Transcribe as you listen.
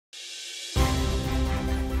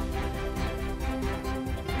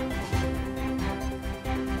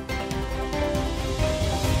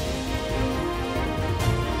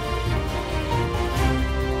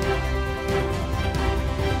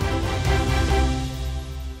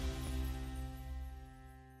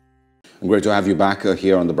Great to have you back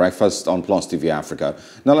here on The Breakfast on Plus TV Africa.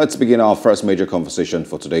 Now let's begin our first major conversation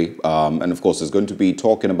for today. And of course, it's going to be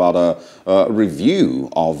talking about a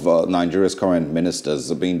review of Nigeria's current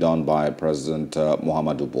ministers being done by President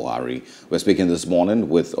Muhammadu Buhari. We're speaking this morning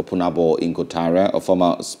with Opunabo Inko-Tariah, a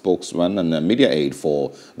former spokesman and a media aide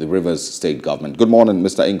for the Rivers State government. Good morning,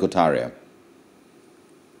 Mr. Inko-Tariah.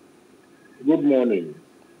 Good morning.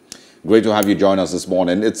 Great to have you join us this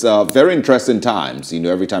morning. It's very interesting times,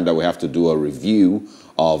 every time that we have to do a review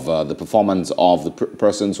of the performance of the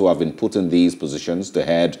persons who have been put in these positions to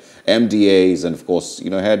head MDAs and, of course,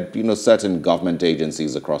 head, certain government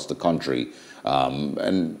agencies across the country.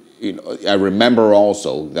 I remember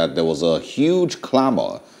also that there was a huge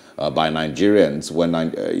clamor by Nigerians when,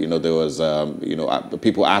 there was,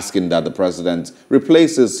 people asking that the president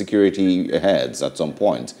replaces security heads at some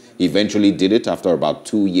point. He eventually did it after about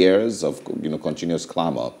 2 years of, continuous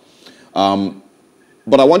clamor.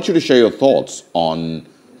 But I want you to share your thoughts on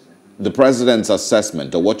the president's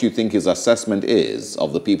assessment, or what you think his assessment is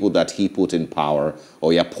of the people that he put in power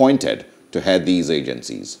or he appointed to head these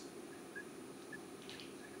agencies.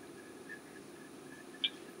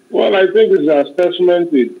 Well, I think his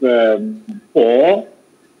assessment is poor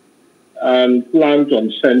and planned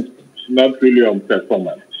on sentiment, not really on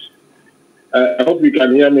performance. I hope you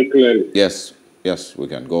can hear me clearly. Yes, we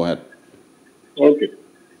can. Go ahead. Okay.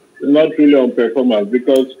 Not really on performance,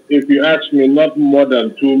 because if you ask me, not more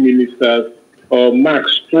than 2 ministers or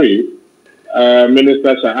max 3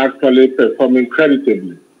 ministers are actually performing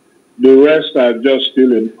creditably. The rest are just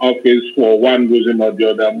still in office for one reason or the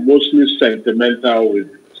other, mostly sentimental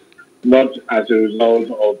reasons, not as a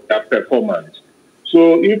result of their performance.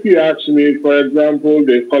 So if you ask me, for example,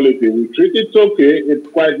 they call it a retreat, it's okay, it's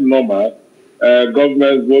quite normal.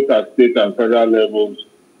 Governments, both at state and federal levels,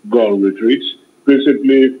 go on retreats,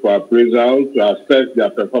 principally for appraisal, to assess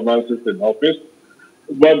their performances in office.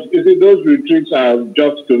 But you see, those retreats are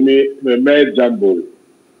just, to me, a mere jamboree.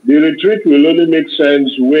 The retreat will only make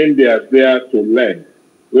sense when they are there to learn,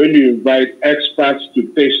 when you invite experts to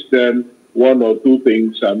teach them 1 or 2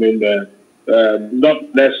 things,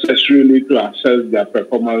 not necessarily to assess their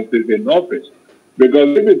performances in office.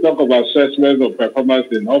 Because if we talk about assessments of performance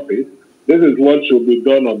in office, this is what should be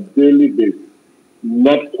done on daily basis,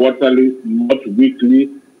 not quarterly, not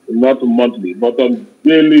weekly, not monthly, but on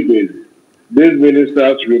daily basis. These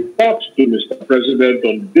ministers report to Mr. President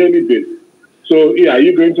on daily basis. So, are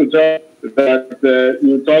you going to tell that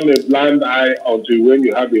you turn a blind eye until when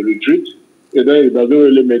you have a retreat? It doesn't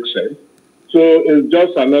really make sense. So it's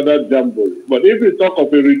just another jamboree. But if we talk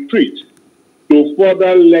of a retreat to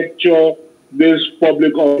further lecture these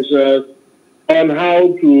public officers on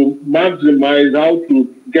how to maximize, how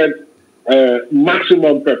to get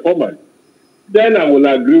maximum performance, then I will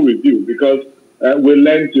agree with you, because we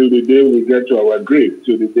learn till the day we get to our grave,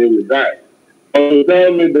 till the day we die. But to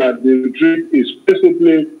tell me that the retreat is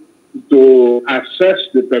basically to assess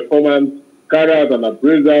the performance, carry out an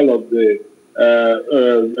appraisal of the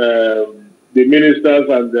ministers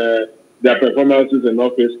and their performances in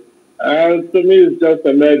office, to me, it's just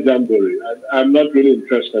a mere jamboree. I'm not really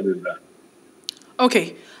interested in that.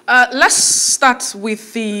 Okay. Let's start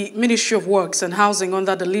with the Ministry of Works and Housing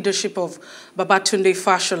under the leadership of Babatunde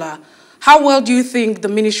Fashola. How well do you think the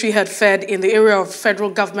ministry had fared in the area of federal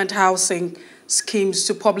government housing schemes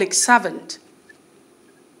to public servant?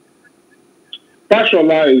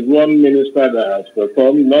 Fashola is one minister that has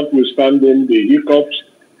performed, notwithstanding the hiccups,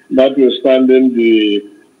 notwithstanding the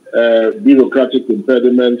bureaucratic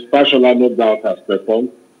impediments. Fashola, no doubt, has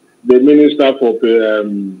performed. The minister for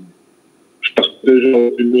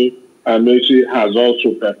transportation, Amechi, has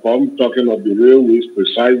also performed. Talking of the railways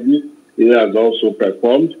precisely, he has also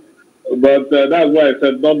performed. But that's why I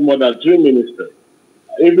said not more than 3 ministers.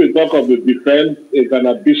 If we talk of the defense, it's an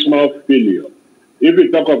abysmal failure. If we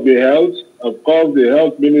talk of the health, of course, the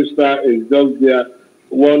health minister is just there,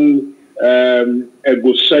 one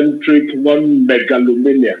egocentric, one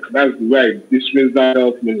megalomaniac. That's the way I dismiss that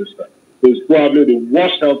health minister. He's probably the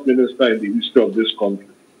worst health minister in the history of this country.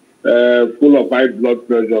 Full of high blood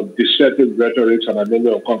pressure, deceptive rhetoric, and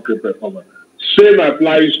anemia of concrete performance. Same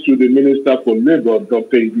applies to the Minister for Labour,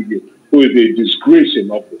 Dr. Aide, who is a disgrace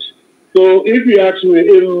in office. So if you ask me,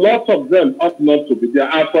 a lot of them ought not to be there.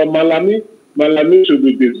 And for Malami, Malami should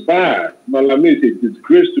be desired. Malami is a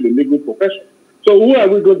disgrace to the legal profession. So who are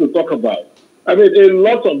we going to talk about? I mean, a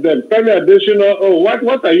lot of them. Femi Adesina,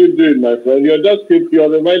 what are you doing, my friend? You're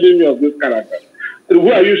reminding me of this character.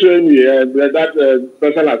 Who are you showing me? That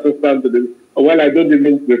special assistant to this? Well, I don't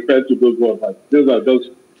even refer to those ones. Those are just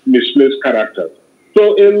misplaced characters.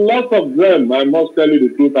 So a lot of them, I must tell you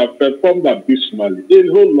the truth, have performed abysmally. A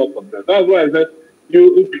whole lot of them. That's why I said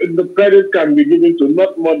the credit can be given to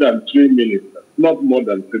not more than 3 ministers. Not more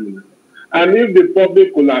than 3 ministers. And if the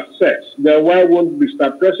public will assess, then why won't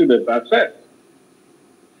Mr. President assess?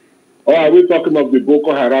 Or are we talking of the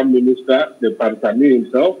Boko Haram minister, the Pantami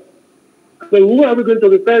himself? So who are we going to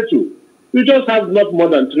refer to? We just have not more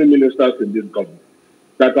than 3 ministers in this government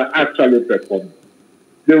that are actually performing.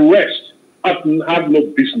 The rest have no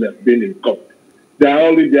business being in government. They are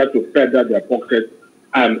only there to feather their pockets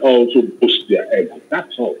and also boost their ego.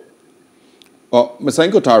 That's all. Well, Mr.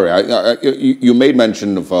 Inko-Tariah, you made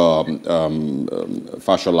mention of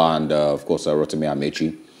Fashola and, of course, Rotimi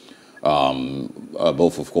Amechi.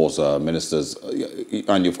 Both, of course, ministers.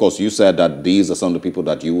 And, of course, you said that these are some of the people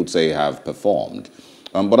that you would say have performed.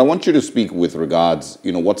 But I want you to speak with regards,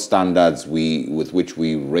 what standards with which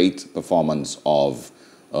we rate performance of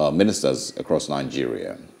ministers across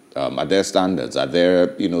Nigeria. Are there standards? Are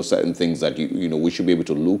there, certain things that, we should be able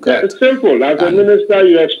to look at? It's simple. As a minister,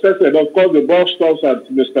 you expected, of course, the ball stops at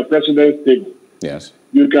Mr. President's table. Yes.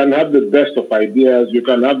 You can have the best of ideas. You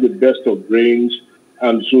can have the best of brains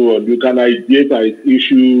and so on. You can ideate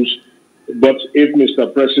issues. But if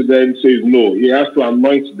Mr. President says no, he has to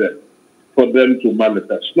anoint them for them to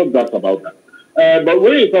manifest. No doubt about that. But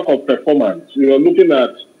when you talk of performance, you're looking at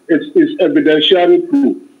it's evidentiary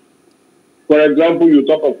proof. For example, you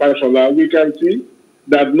talk of Fashola, we can see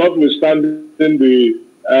that notwithstanding the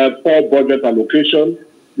poor budget allocation,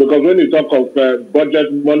 because when you talk of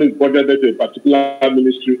budget, money budgeted to a particular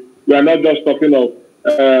ministry, we are not just talking of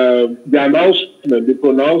the announcement, the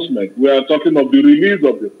pronouncement, we are talking of the release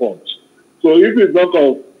of the funds. So if you talk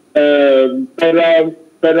of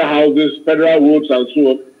federal houses, federal roads, and so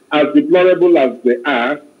on, as deplorable as they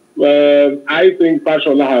are, I think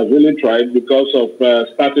Fashola has really tried because of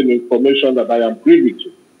certain information that I am privy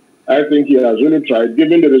to. I think he has really tried,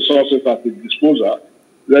 given the resources at his disposal.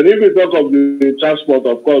 Then if we talk of the transport,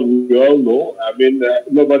 of course, we all know,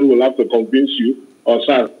 nobody will have to convince you or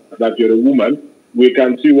say that you're a woman. We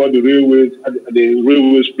can see what the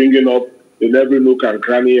railways springing up in every nook and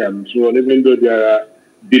cranny and so on, even though there are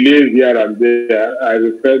delays here and there. I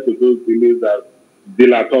refer to those delays as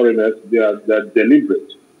dilatoriness, they are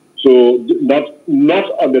deliberate. So not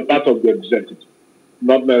on the part of the executive,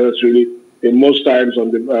 not necessarily. In most times,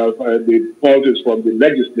 on the fault is from the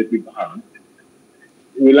legislative arm.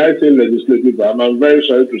 Will I say legislative arm? I'm very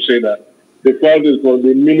sorry to say that the fault is from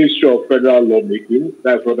the Ministry of Federal Lawmaking.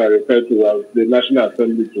 That's what I refer to as the National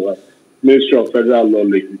Assembly to as Ministry of Federal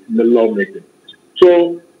Lawmaking.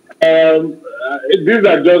 So these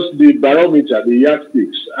are just the barometer, the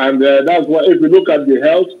yardsticks, and that's why if you look at the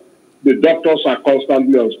health. The doctors are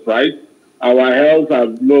constantly on strike. Our health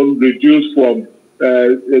has reduced from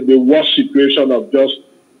the worst situation of just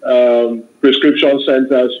prescription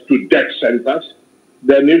centers to death centers.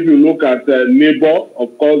 Then if you look at labor,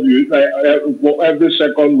 of course, every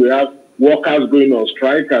second we have workers going on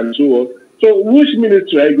strike and so on. So which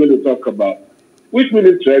ministry are you going to talk about? Which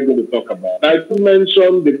ministry are you going to talk about? I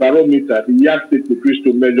mentioned the barometer, the yardstick to which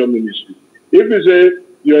to measure ministry. If you say,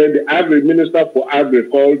 you're in the Minister for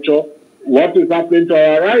Agriculture, what is happening to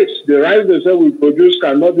our rice? The rice they say we produce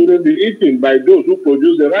cannot even be eaten by those who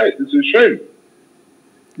produce the rice. It's a shame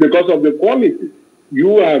because of the quality.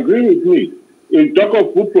 You agree with me. In talk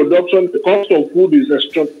of food production, the cost of food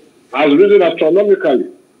has risen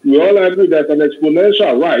astronomically. We all agree there's an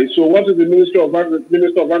exponential rise. So what is the Minister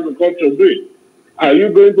of Agriculture doing? Are you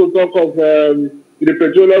going to talk of the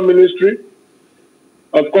Petroleum Ministry?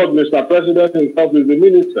 Of course, Mr. President himself is the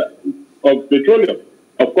Minister of Petroleum.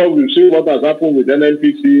 Of course, we've seen what has happened with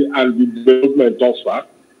NNPC and the development thus far.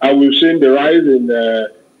 And we've seen the rise in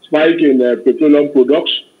spike in petroleum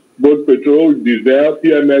products, both petrol, diesel,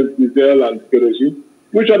 PMS, diesel, and kerosene.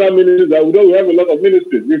 Which other ministries? We have a lot of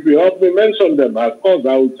ministries. If you help me mention them, of course,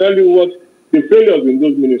 I will tell you what the failures in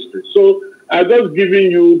those ministries. So I'm just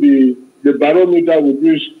giving you the barometer with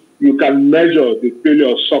which you can measure the failure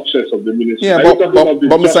or success of the ministry. Yeah, but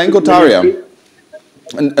Mr. Inko-Tariah,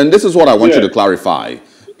 and this is what I want you to clarify.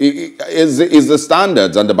 Is the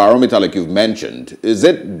standards and the barometer, like you've mentioned, is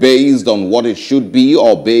it based on what it should be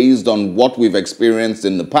or based on what we've experienced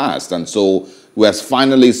in the past? And so we're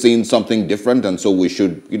finally seeing something different, and so we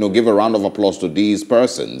should, give a round of applause to these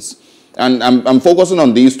persons. And I'm focusing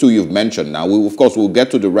on these two you've mentioned now. Of course, we'll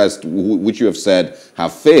get to the rest, which you have said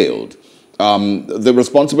have failed. The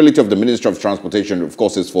responsibility of the Ministry of Transportation, of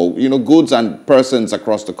course, is for, goods and persons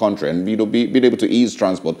across the country and, being able to ease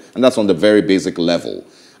transport. And that's on the very basic level.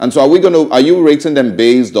 And so are you rating them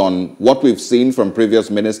based on what we've seen from previous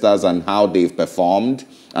ministers and how they've performed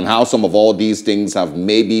and how some of all these things have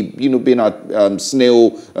maybe, been at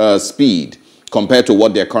snail speed compared to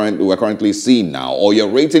what we're currently seeing now? Or you're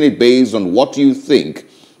rating it based on what you think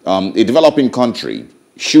a developing country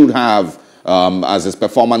should have as its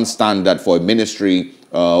performance standard for a ministry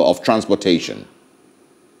of transportation?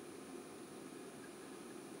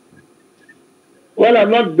 Well,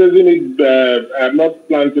 I'm not basing it, I'm not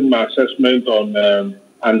planting my assessment on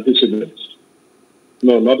antecedents.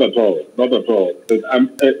 No, not at all. Not at all.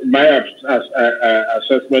 My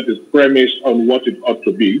assessment is premised on what it ought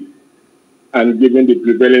to be and given the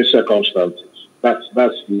prevailing circumstances. That's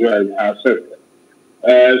the way I assess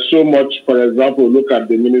it. So much, for example, look at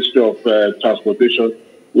the Ministry of Transportation.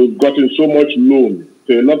 We've gotten so much loan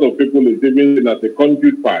to a lot of people is even as a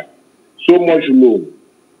conduit pie. So much loan.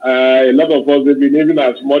 A lot of us, even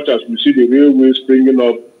as much as we see the railway springing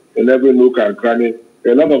up in every nook and cranny,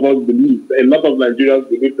 a lot of us believe, a lot of Nigerians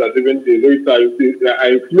believe that even the rates are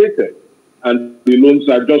inflated and the loans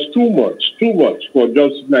are just too much for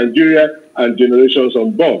just Nigeria and generations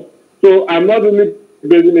unborn. So I'm not really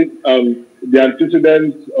basing it on the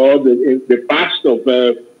antecedents or the past of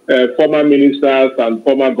former ministers and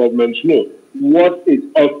former governments. No, what it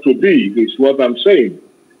ought to be is what I'm saying.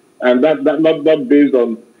 And that not based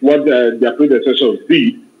on what their predecessors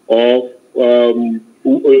did or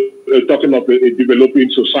talking of a developing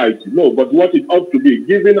society. No, but what it ought to be,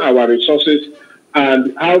 given our resources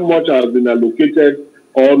and how much has been allocated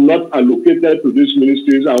or not allocated to these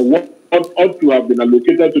ministries and what ought to have been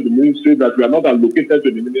allocated to the ministries that we are not allocated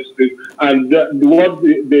to the ministries and what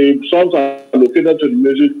the sums are allocated to the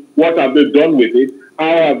ministries, what have they done with it?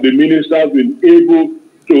 How have the ministers been able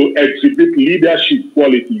to exhibit leadership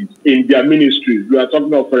qualities in their ministries? We are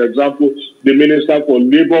talking of, for example, the Minister for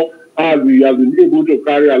Labour, how he has been able to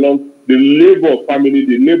carry along the labor family,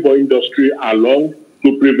 the labor industry along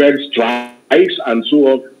to prevent strikes and so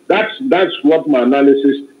on. That's what my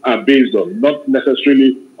analysis are based on, not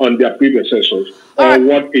necessarily on their predecessors or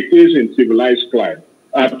what it is in civilized climate.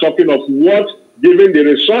 I'm talking of what, given the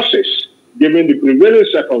resources, given the prevailing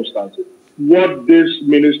circumstances, what these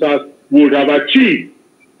ministers would have achieved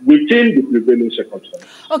within the prevailing circumstances.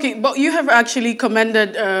 Okay, but you have actually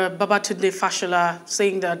commended Babatunde Fashola,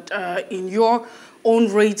 saying that in your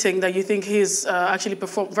own rating that you think he's actually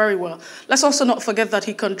performed very well. Let's also not forget that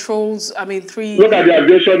he controls, I mean, three... Look at the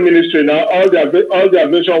aviation ministry now. All the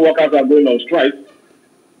aviation workers are going on strike.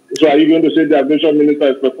 So are you going to say the aviation minister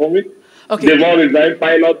is performing? Okay. They've all resigned.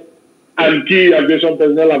 Pilots and key aviation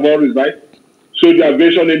personnel have all resigned. So the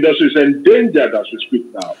aviation industry is endangered as we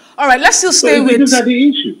speak now. All right, let's still stay with... These are the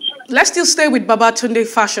issues. Let's still stay with Babatunde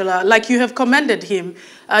Fashola. Like you have commended him.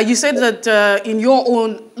 You said that in your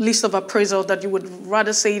own list of appraisal that you would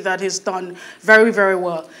rather say that he's done very, very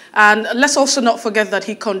well. And let's also not forget that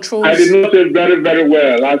he controls... I did not say very, very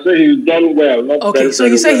well. I say he's done well, not okay, very, so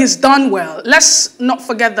you say well. He's done well. Let's not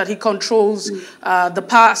forget that he controls the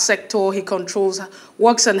power sector. He controls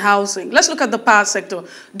works and housing. Let's look at the power sector.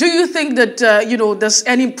 Do you think that, there's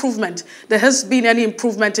any improvement? There has been any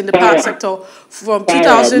improvement in the power sector from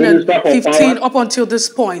 2015 up until this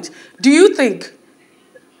point? Do you think...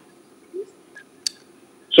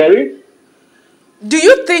 Sorry? Do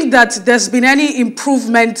you think that there's been any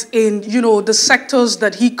improvement in, the sectors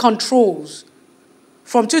that he controls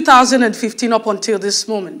from 2015 up until this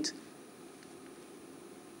moment?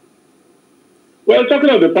 Well, talking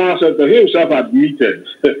of the power sector, he himself admitted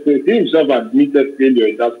failure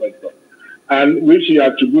in that sector, and which he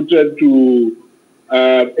attributed to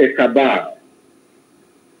a cabal.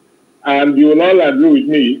 And you will all agree with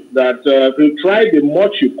me that he tried the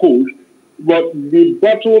much he could, but the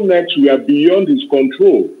bottlenecks were beyond his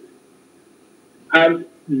control. And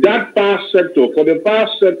that power sector, for the power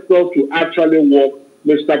sector to actually work,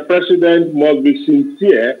 Mr. President must be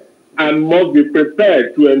sincere and must be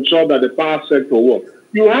prepared to ensure that the power sector works.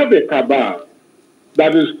 You have a cabal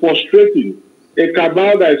that is frustrating, a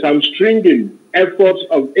cabal that is hamstringing efforts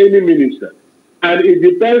of any minister. And it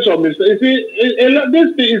depends on Mr. You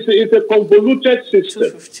see, it's a convoluted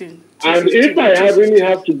system. And if I really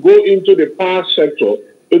have to go into the power sector,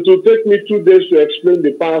 it will take me 2 days to explain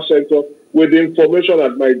the power sector with the information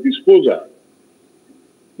at my disposal.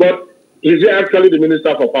 But is he actually the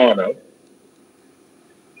Minister for Power now?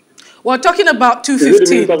 We're talking about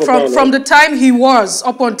 2015, from the time he was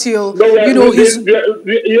up until, his...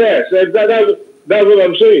 Yes, that's what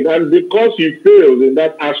I'm saying. And because he failed in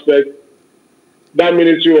that aspect, that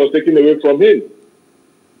ministry was taken away from him.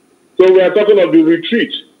 So we are talking of the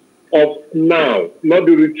retreat of now, not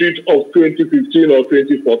the retreat of 2015 or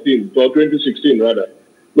 2014, or 2016 rather.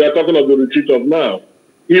 We are talking of the retreat of now.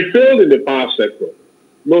 He failed in the power sector,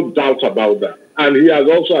 no doubt about that. And he has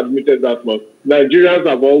also admitted that much. Nigerians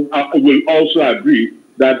will also agree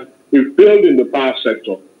that he failed in the power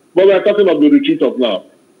sector. But we are talking of the retreat of now.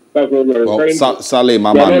 That's what we're referring to. Saleh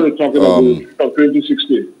Maman, we are not talking of the retreat of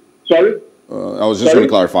 2016. Sorry? I was just going to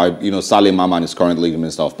clarify, Saleh Maman is currently the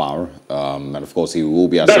Minister of Power, and of course he will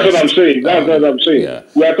be assessed. That's what I'm saying. That's what I'm saying. Yeah.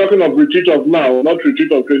 We are talking of retreat of now, not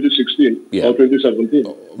retreat of 2016 or 2017.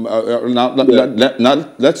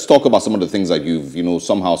 Now, let's talk about some of the things that you've,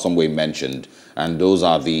 somehow, some way mentioned, and those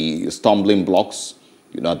are the stumbling blocks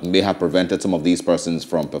that may have prevented some of these persons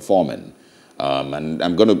from performing. And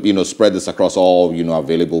I'm going to, spread this across all,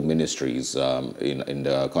 available ministries in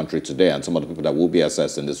the country today, and some of the people that will be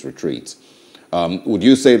assessed in this retreat. Would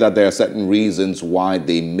you say that there are certain reasons why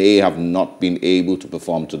they may have not been able to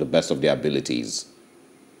perform to the best of their abilities?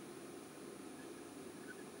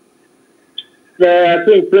 I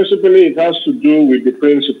think principally it has to do with the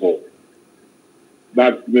principle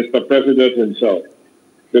that Mr. President himself,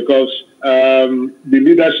 because the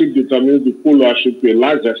leadership determines the followership to a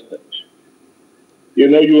large extent.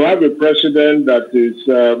 You have a president that is,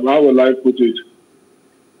 how will I put it,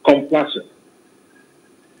 complacent.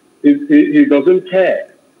 He doesn't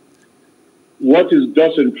care. What he's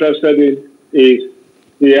just interested in is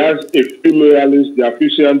he has a few loyalists, the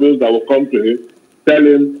aficionados that will come to him, tell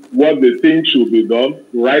him what they think should be done,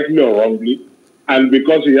 rightly or wrongly, and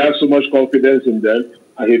because he has so much confidence in them,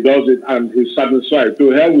 and he does it and he's satisfied,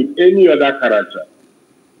 to hell with any other character.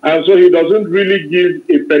 And so he doesn't really give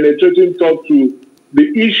a penetrating thought to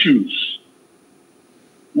the issues,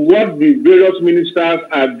 what the various ministers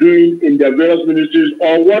are doing in their various ministries,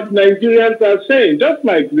 or what Nigerians are saying, just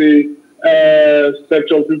like the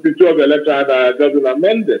Section 52 of the electoral act that has been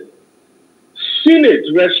amended. Senate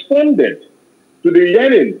responded to the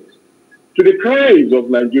yearnings, to the cries of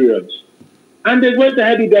Nigerians, and they went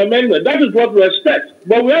ahead with the amendment. That is what we expect.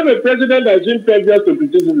 But we have a president that is impervious to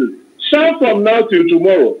criticism. Shout from now till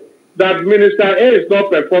tomorrow that Minister A is not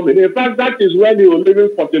performing. In fact, that is when he will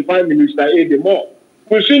even fortify Minister A more.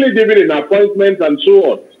 We've seen it even in appointments and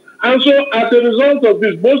so on. And so as a result of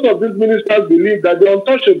this, most of these ministers believe that they're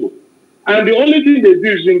untouchable. And the only thing they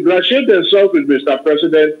do is ingratiate themselves with Mr.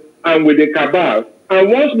 President and with the cabal.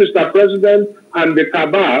 And once Mr. President and the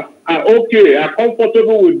cabal are okay, are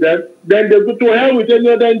comfortable with them, then they go to hell with any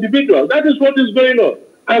other individual. That is what is going on.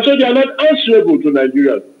 And so they are not answerable to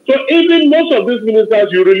Nigerians. So even most of these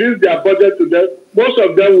ministers, you release their budget to them, most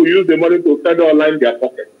of them will use the money to further line their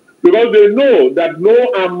pocket. Because they know that no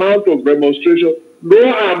amount of demonstration,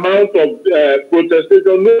 no amount of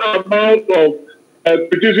protestation, no amount of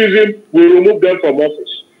criticism will remove them from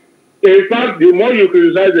office. In fact, the more you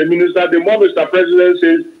criticize the minister, the more Mr. President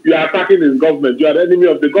says you are attacking his government, you are the enemy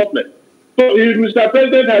of the government. So if Mr.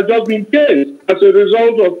 President has just been cased as a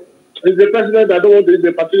result of, is the president, I don't want to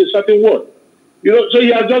use a certain word. So he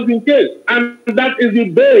has just been cased. And that is the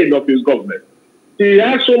bane of his government. He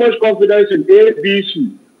has so much confidence in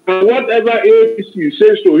ABC. And whatever ABC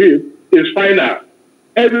says to him is final.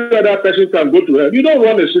 Every other person can go to hell. You don't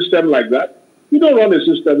run a system like that. You don't run a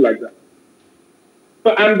system like that.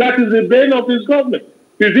 And that is the bane of his government.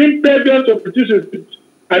 He's impervious to criticism.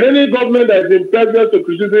 And any government that is impervious to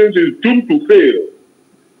criticism is doomed to fail.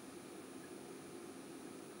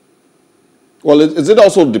 Well, is it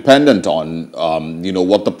also dependent on,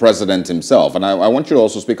 what the president himself, and I want you to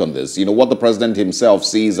also speak on this, what the president himself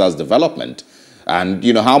sees as development, and,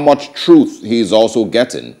 how much truth he's also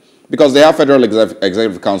getting? Because they have Federal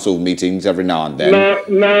Executive Council meetings every now and then.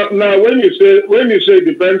 Now, when you say it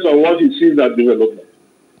depends on what he sees as development,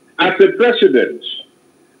 as a president,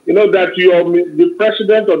 that the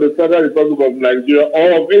president of the Federal Republic of Nigeria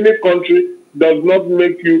or of any country does not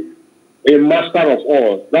make you a master of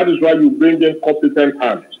all. That is why you bring in competent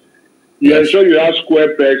hands. You ensure you have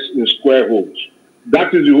square pegs in square holes.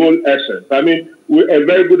 That is the whole essence. I mean, a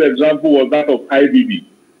very good example was that of IBB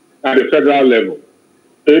at the federal level.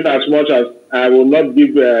 In as much as I will not give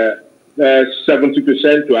 70%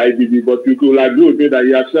 to IBB, but you could agree with me that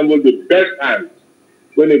he assembled the best hands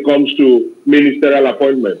when it comes to ministerial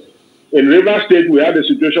appointments. In Rivers State, we had a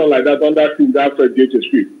situation like that under King Alfred Gates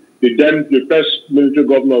Street. The first military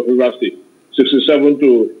governor of Rivers State, 67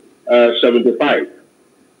 to 75,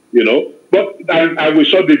 But and we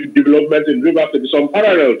saw the development in Rivers State. It's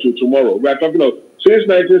unparalleled to tomorrow. We are talking of since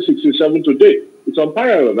 1967 to date. It's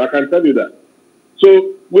unparalleled, I can tell you that.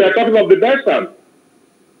 So we are talking of the best time.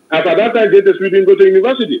 At that time, Gates Street didn't go to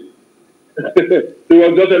university. He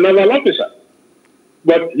was just a naval officer.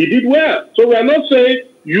 But he did well. So we are not saying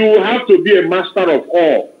you have to be a master of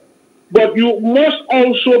all. but you must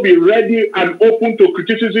also be ready and open to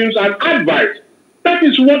criticisms and advice. That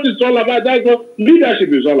is what it's all about. That's what leadership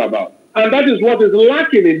is all about. And that is what is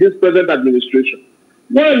lacking in this present administration.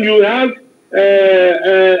 When you have,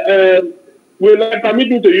 will I permit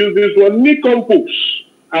me to use this one, nincompoops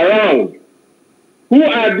around, who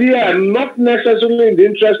are there not necessarily in the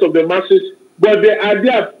interest of the masses, but they are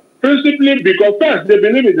there principally because first they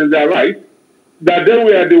believe it is their right, that they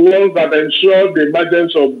were the ones that ensured the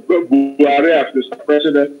emergence of Buhari as Mr.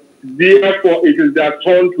 President. Therefore, it is their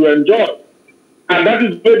turn to enjoy. And that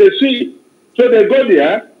is where they see it. So they go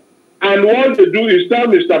there, and what they do is tell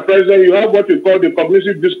Mr. President, you have what you call the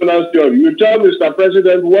cognitive dissonance theory. You tell Mr.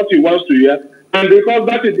 President what he wants to hear, and because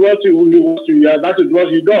that is what he wants to hear, that is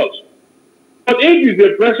what he does. But if he's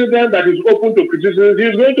a president that is open to criticism,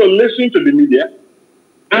 he's going to listen to the media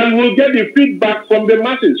and will get the feedback from the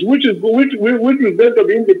masses, which is going to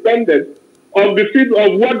be independent of the feedback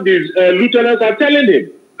of what these lieutenants are telling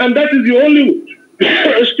him. And that is the only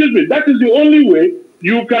excuse me, that is the only way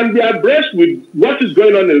you can be abreast with what is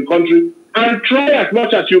going on in the country and try as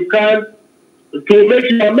much as you can to make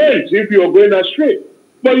your amends if you are going astray.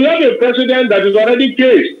 But you have a president that is already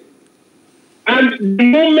cased. And the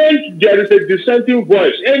moment there is a dissenting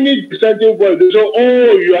voice, any dissenting voice, they say,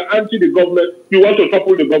 oh, you are anti the government, you want to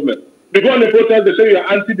topple the government. They go on the protest, they say you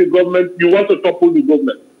are anti the government, you want to topple the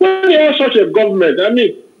government. When you have such a government,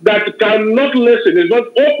 that cannot listen, is not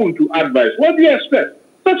open to advice, what do you expect?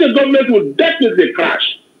 Such a government will definitely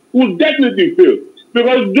crash, will definitely fail.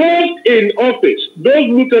 Because those in office, those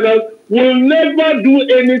lieutenants, will never do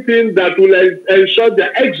anything that will ensure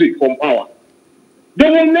their exit from power. They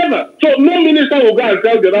will never. So no minister will go and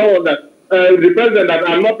tell the other one that the president that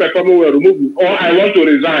I'm not performing will remove me or I want to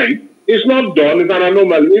resign. It's not done. It's an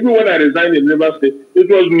anomaly. Even when I resigned in River State, it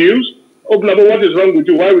was news. Opunabo, what is wrong with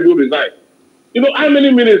you? Why will you resign? You know, how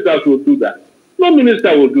many ministers will do that? No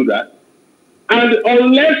minister will do that. And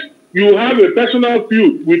unless you have a personal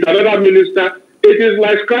feud with another minister, it is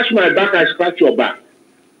like scratch my back, I scratch your back.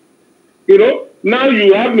 You know, now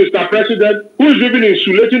you have Mr. President who is even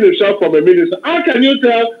insulating himself from a minister. How can you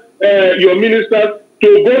tell your ministers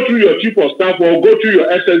to go through your chief of staff or go through your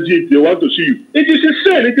SSG if they want to see you? It is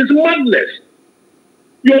insane. It is madness.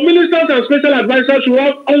 Your ministers and special advisors should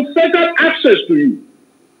have unfettered access to you.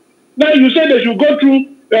 Now you say they should go through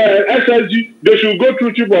SSG, they should go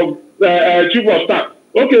through chief of staff.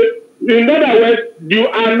 Okay, in other words, you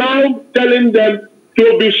are now telling them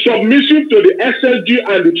to be submissive to the SSG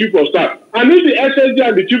and the chief of staff. And if the SSG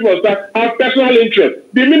and the chief of staff have personal interest,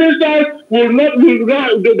 the ministers they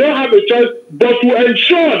don't have a choice but to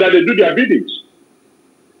ensure that they do their biddings.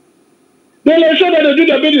 They'll ensure that they do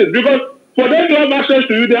their biddings because for them to have access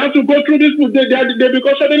to you, they have to go through this. They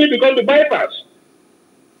suddenly become the bypass.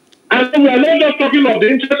 And we are not just talking of the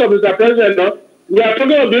interest of Mr. President now. We are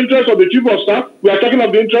talking of the interest of the chief of staff. We are talking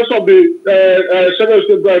of the interest of the Secretary of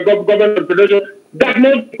State government and Federation that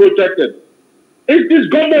must be protected. If this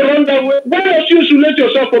government runs that way, why don't you isolate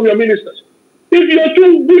yourself from your ministers? If you're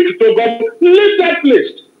too weak to govern, leave that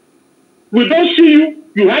place. We don't see you.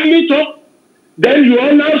 You hardly talk. Then you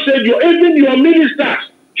all now say even your ministers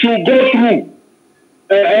should go through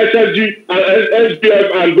SSG and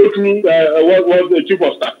SPF and go through what the chief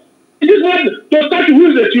of staff. It is not to start who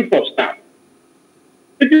is the chief of staff.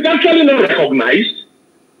 It is actually not recognized.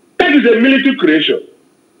 That is a military creation.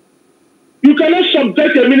 You cannot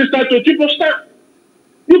subject a minister to chief of staff.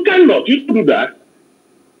 You cannot. You do that.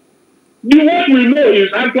 What we know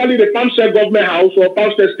is actually the Palmside government house or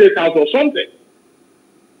Palmside state house or something.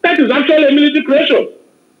 That is actually a military creation.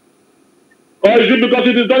 Or is it because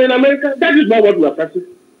it is done in America? That is not what we are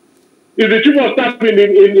practicing. Is the chief of staff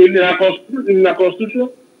in our constitution?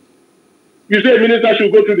 You say a minister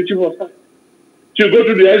should go to the chief of staff. Should go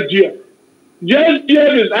to the SGF. The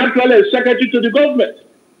SGF is actually a secretary to the government.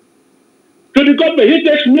 To the government, he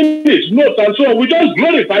takes minutes, notes, and so on. We just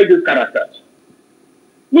glorify these characters.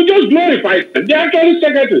 We just glorify them. They're actually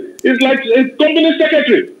secretary. It's like a company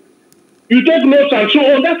secretary. You take notes and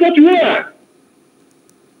so on. That's what you are.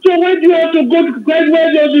 So why do you have to go? Why do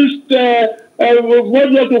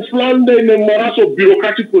you have to flounder in a morass of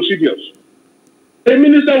bureaucratic procedures? A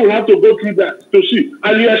minister will have to go through that to see.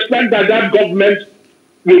 And you expect that government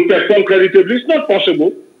will perform creditably. It's not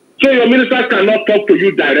possible. So your ministers cannot talk to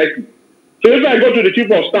you directly. So if I go to the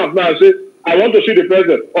chief of staff now and say, I want to see the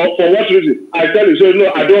president, or for what reason? I tell you, say,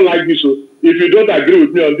 no, I don't like this. So if you don't agree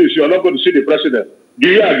with me on this, you're not going to see the president. Do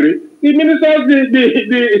you agree? The ministers,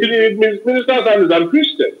 the minister's hand is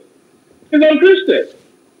unchristian. It's unchristian.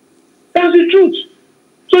 That's the truth.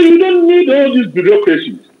 So you don't need all these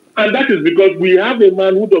bureaucracies. And that is because we have a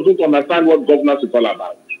man who doesn't understand what governance is all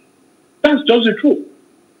about. That's just the truth.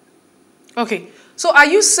 Okay. So are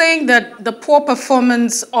you saying that the poor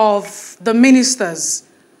performance of the ministers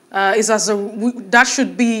that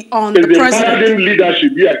should be on the president? Paradigm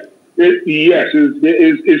leadership, yes. Yes,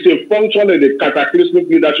 it's a function of the cataclysmic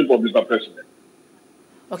leadership of Mr. President.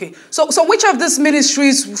 Okay, so which of these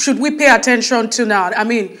ministries should we pay attention to now? I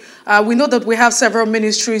mean, we know that we have several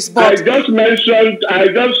ministries, but I just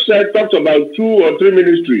talked about 2 or 3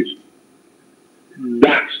 ministries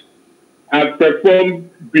that have performed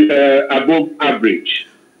above average.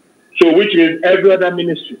 So, which means every other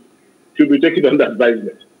ministry should be taken under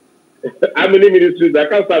advisement. How many ministries? I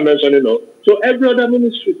can't start mentioning all. So, every other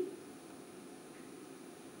ministry.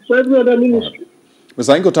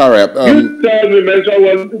 Mr. Inko-Tariah, you tell me,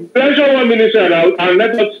 mention one ministry and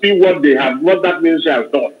let us see what that ministry has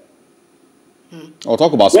done. I'll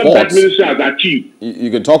talk about sports. What that ministry has achieved. You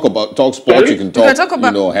can talk sports. Sorry? You can talk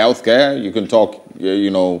healthcare. You can talk,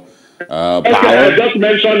 power. I just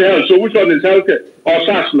mentioned health. So which one is healthcare? Or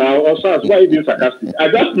SARS now? Or SARS? Why are you being sarcastic? I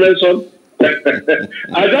just mentioned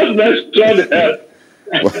health.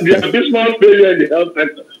 The abysmal failure in the health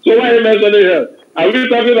sector. So why are you mentioning health? Are we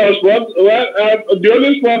talking about sports? Well, the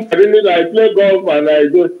only sport I play golf and I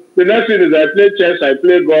go. The next thing is I play chess, I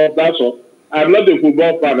play golf, that's all. I'm not a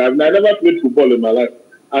football fan. I never played football in my life.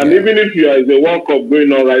 And even if there is a World Cup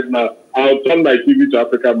going on right now, I'll turn my TV to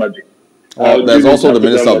Africa Magic. Well, there's also the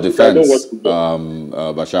Minister of Defense,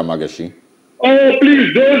 Bashar Magashi. Oh,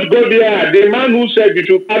 please, don't go there. The man who said you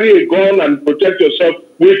should carry a gun and protect yourself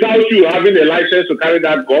without you having a license to carry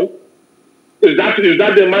that gun, is that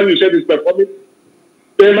the man you said is performing?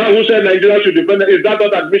 The man who said Nigeria should defend, is that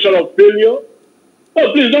not admission of failure?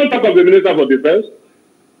 Oh, please don't talk of the Minister for Defense.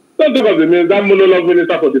 Don't talk of that monologue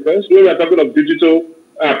Minister for Defense, when we are talking of digital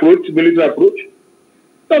approach, military approach.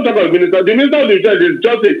 Don't talk of the Minister. The Minister of Defense is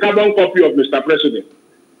just a carbon copy of Mr. President.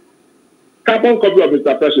 Carbon copy of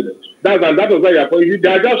Mr. President. That was why you appointed. They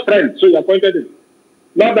are just friends, so you appointed him.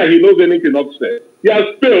 Not that he knows anything upstairs. He has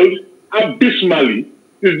failed abysmally.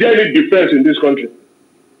 Is there any defense in this country?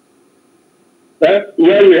 Where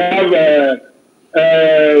we have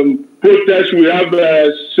protests, we have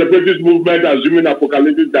separatist movement assuming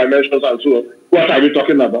apocalyptic dimensions and so on. What are we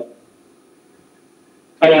talking about?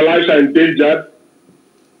 Our lives are endangered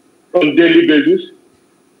on a daily basis.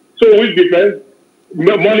 So which defense?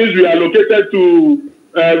 Monies we allocated to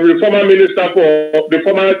the former minister for the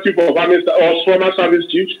former chief of army or former service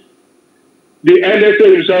chiefs. The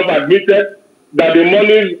NSA himself admitted that the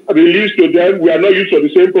monies released to them were not used for the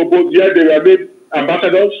same purpose, yet they were made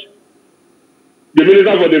ambassadors. The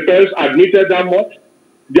Minister for Defense admitted that much.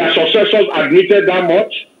 Their successors admitted that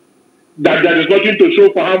much, that there is nothing to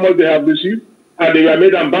show for how much they have received, and they were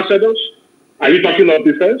made ambassadors. Are you talking of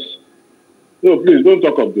defense? No, please, don't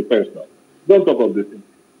talk of defense now. Don't talk of defense.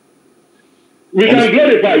 We can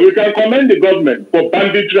glorify, we can commend the government for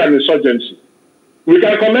banditry and insurgency. We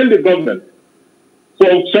can commend the government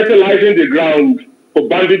for fertilizing the ground for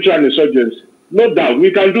banditry and insurgency. No doubt,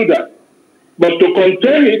 we can do that. But to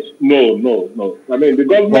contain it, no. I mean, the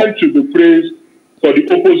government should be praised for the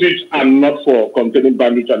opposite and not for containing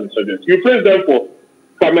banditry and insurgency. You praise them for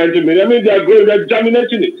fermenting it. I mean, they are growing, they are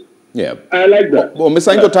germinating it. Yeah. I like that. Well,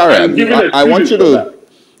 Mr. Inko-Tariah, I want you to...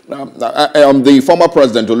 the former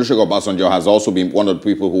president, Olusegun Obasanjo, has also been one of the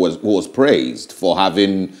people who was praised for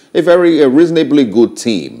having a reasonably good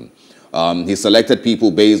team. He selected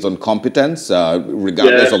people based on competence,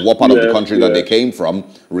 regardless of what part of the country that they came from,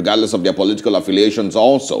 regardless of their political affiliations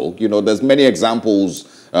also. There's many examples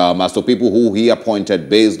as to people who he appointed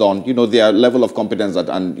based on, their level of competence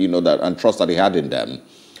and trust that he had in them.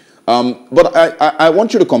 But I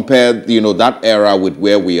want you to compare, that era with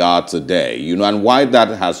where we are today, and why that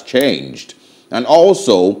has changed. And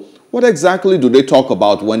also, what exactly do they talk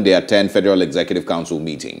about when they attend Federal Executive Council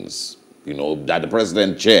meetings, that the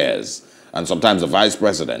president chairs, and sometimes the vice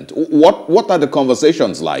president? What are the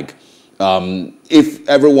conversations like if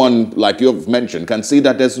everyone, like you've mentioned, can see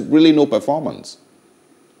that there's really no performance?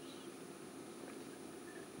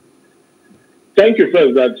 Thank you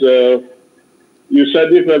first that... you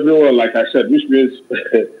said if everyone, like I said, which means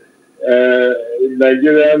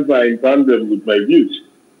Nigerians are in tandem with my views.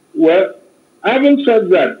 Well, having said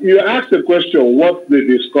that, you asked the question, what they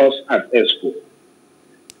discuss at ESCO.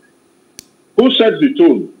 Who sets the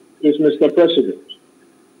tone? It's Mr. President.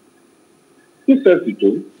 He sets the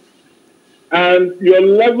tone. And your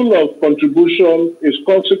level of contribution is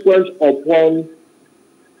consequent upon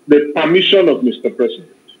the permission of Mr.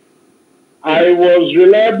 President. I was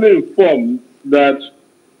reliably informed that,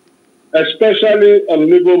 especially on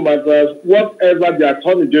legal matters, whatever the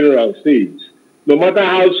Attorney General says, no matter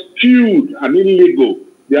how skewed and illegal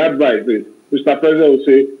the advice is, Mr. President will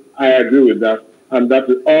say, I agree with that. And that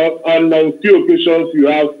is all. On a few occasions, you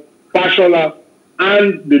have Fashola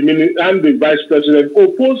and the Vice President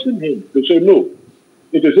opposing him to say, no,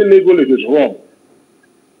 it is illegal, it is wrong.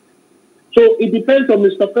 So it depends on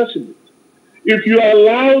Mr. President. If you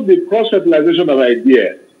allow the cross-fertilization of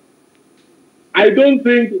ideas, I don't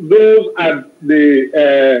think those at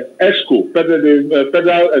the ESCO,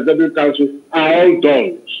 Federal Executive Council, are all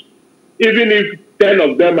dons. Even if 10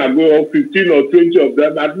 of them are going, or 15 or 20 of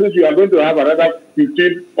them, at least you are going to have another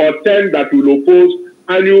 15 or 10 that will oppose,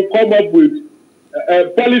 and you come up with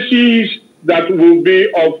policies that will be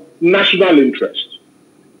of national interest.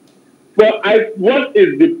 But what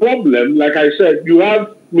is the problem? Like I said, you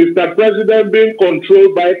have Mr. President being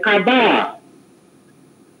controlled by cabal.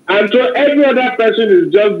 And so every other person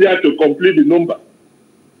is just there to complete the number.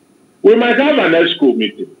 We might have an ESCO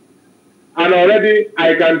meeting. And already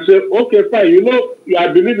I can say, okay, fine, you know, I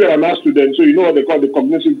believe you're an art student, so you know what they call the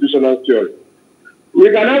cognitive dissonance theory.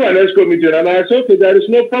 We can have an ESCO meeting, and I say, okay, there is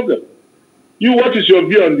no problem. You, what is your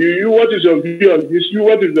view on this? You, what is your view on this? You,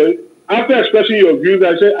 what is the... After expressing your views,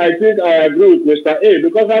 I say, I think I agree with Mr. A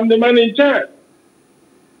because I'm the man in charge.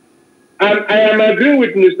 And I am agreeing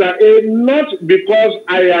with Mr. A not because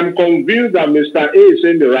I am convinced that Mr. A is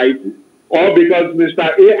saying the right thing or because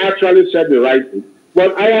Mr. A actually said the right thing.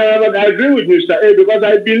 But I agree with Mr. A because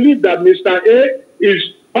I believe that Mr. A is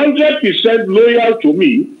 100% loyal to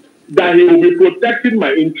me, that he will be protecting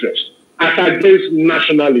my interests as against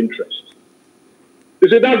national interests. You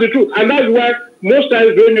see, that's the truth. And that's why most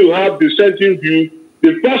times when you have dissenting views,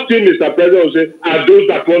 the first thing Mr. President will say are those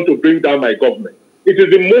that want to bring down my government. It is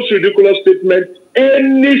the most ridiculous statement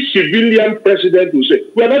any civilian president will say.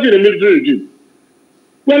 We are not in a military regime.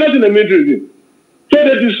 We are not in a military regime. So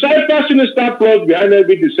they decipher sinister plots behind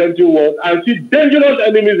every dissenting word and see dangerous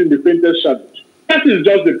enemies in the faintest shadows. That is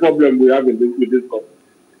just the problem we have with this government.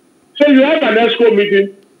 So you have an ESCO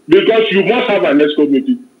meeting because you must have an ESCO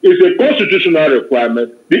meeting. It's a constitutional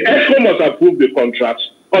requirement. The ESCO must approve the contracts.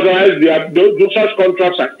 Otherwise, those such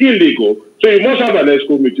contracts are illegal. So you must have an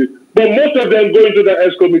ESCO meeting. But most of them go into the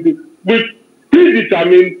ESCO meeting with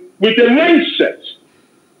predetermined, with a mindset.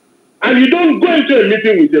 And you don't go into a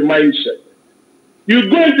meeting with a mindset. You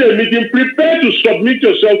go into a meeting prepared to submit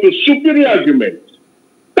yourself to superior arguments.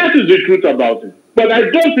 That is the truth about it. But I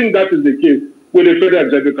don't think that is the case with the Federal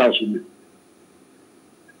Executive Council meeting.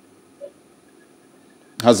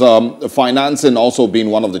 Has financing also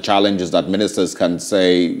been one of the challenges that ministers can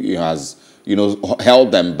say has,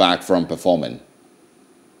 held them back from performing?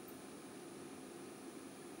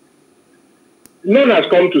 None has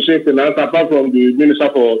come to say finance apart from the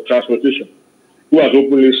Minister for Transportation, who has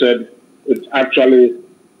openly said it's actually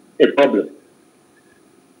a problem.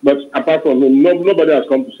 But apart from him, nobody has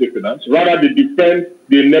come to say finance. Rather, they defend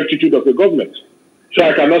the ineptitude of the government. So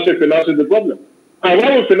I cannot say finance is the problem. And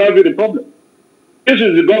why would finance be the problem? This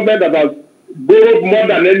is the government that has borrowed more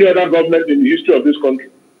than any other government in the history of this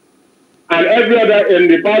country. And every other, in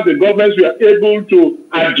the past, the governments were able to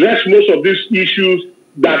address most of these issues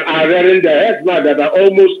that are rearing their heads now, that are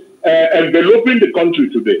almost enveloping the country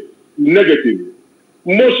today, negatively.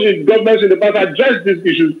 Most governments in the past addressed these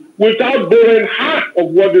issues without borrowing half of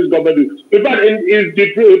what this government is. In fact,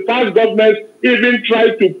 the past governments even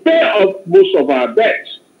tried to pay off most of our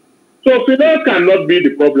debts. So finance cannot be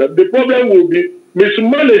the problem. The problem will be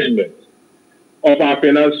mismanagement of our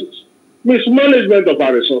finances, mismanagement of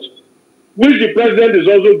our resources, which the president is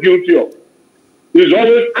also guilty of. He's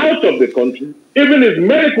always out of the country, even his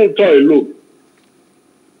medical tour alone.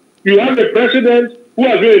 You have a president who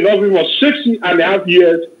has been in office for 6.5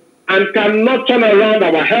 years and cannot turn around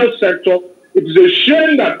our health sector. It is a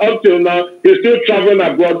shame that up till now he's still traveling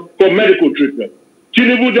abroad for medical treatment.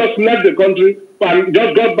 Tinubu just left the country and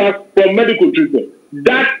just got back for medical treatment.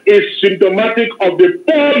 That is symptomatic of the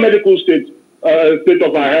poor medical state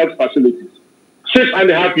of our health facilities.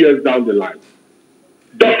 6.5 years down the line.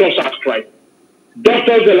 Doctors are striking.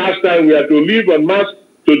 Doctors, the last time we had to leave en masse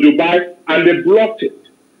to Dubai, and they blocked it.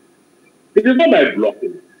 It is not by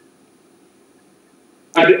blocking it.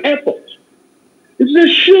 At the airport. It's a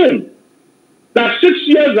shame that 6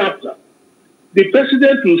 years after, the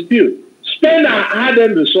president will still spend our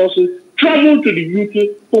hard-earned resources, travel to the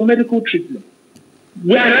UK for medical treatment.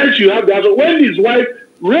 Whereas you have the when his wife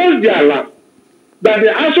raised the alarm that the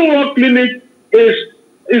Aso clinic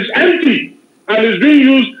is empty and is being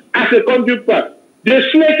used as a conduit path, they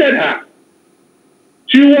slated her.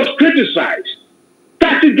 She was criticized,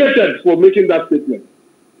 castigated for making that statement.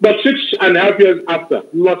 But 6.5 years after,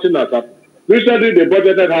 nothing has happened. Recently, they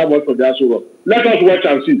budgeted how much for the Aso. Let us watch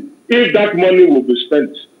and see if that money will be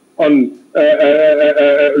spent on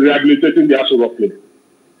rehabilitating the Aso Clinic.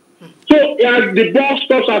 So the ball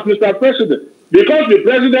stops at Mr. President. Because the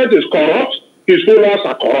president is corrupt, his followers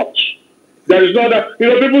are corrupt. There is no other.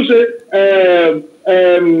 People say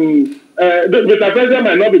Mr. President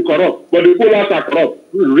might not be corrupt, but the followers are corrupt.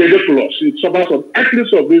 Ridiculous. It suffers from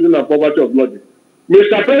eclipse of reason and poverty of logic.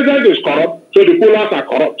 Mr. President is corrupt, so the followers are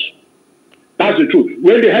corrupt. That's the truth.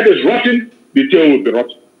 When the head is rotten, the tail will be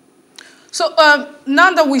rotten. So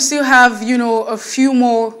now that we still have, a few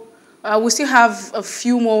more. We still have a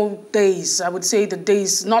few more days. I would say the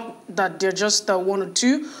days, not that they're just 1 or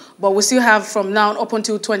 2, but we still have from now up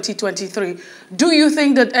until 2023. Do you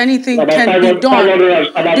think that anything can be done?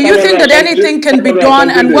 Do you think that anything can be done,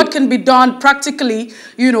 and what can be done practically,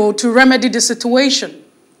 to remedy the situation?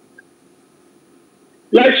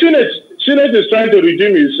 Like Senate is trying to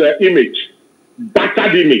redeem its image,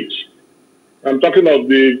 battered image. I'm talking of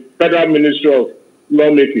the Federal Ministry of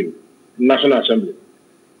Lawmaking, National Assembly.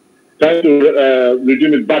 Trying to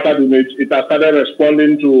redeem its battered image. It has started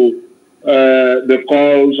responding to the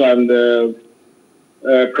calls and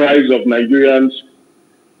cries of Nigerians.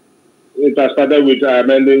 It has started with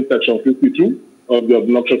amending Section 52 of the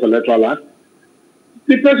Obnoxious Electoral Act.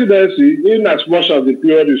 The presidency, in as much as the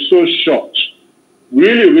period is so short,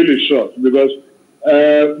 really, really short, because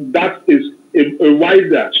that is a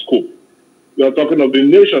wider scope. You're talking of the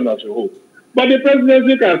nation as a whole. But the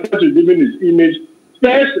presidency can start redeeming its image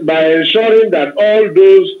first by ensuring that all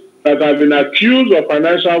those that have been accused of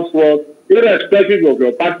financial fraud, irrespective of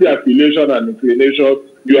your party affiliation and inclination,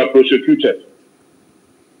 you are prosecuted.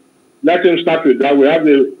 Let him start with that. We have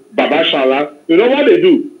the Baba Shala. You know what they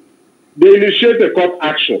do? They initiate a court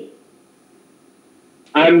action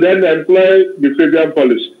and then employ the Fabian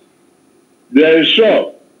policy. They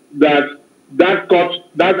ensure that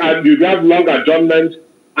you have long adjournment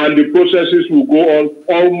and the processes will go on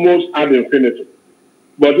almost ad infinitum.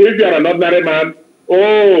 But if you are an ordinary man,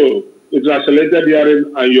 it's an isolated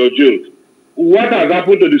hearing and you're jailed. What has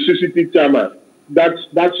happened to the CCT chairman? That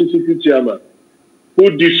CCT chairman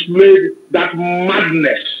who displayed that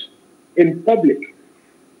madness in public.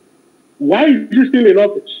 Why is he still in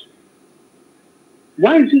office?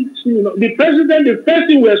 Why is he still in office? The president, the first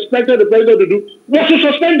thing we expected the president to do was to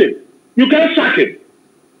suspend him. You can't sack him.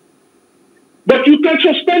 But you can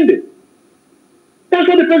suspend him. That's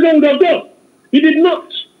what the president would have done. He did not.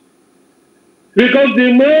 Because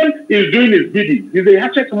the man is doing his bidding. He's a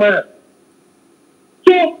hatchet man.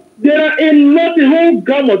 So there are a whole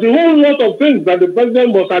gamut, a whole lot of things that the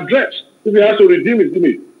president must address if he has to redeem his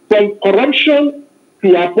image. From corruption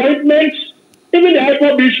to appointments, even the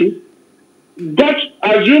IPOB issue got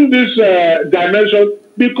assumed this dimension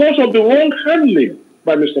because of the wrong handling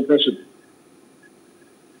by Mr. President.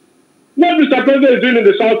 What Mr. President is doing in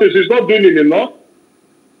the Southeast is not doing it enough.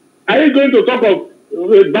 Are you going to talk of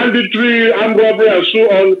banditry, armed robbery, and so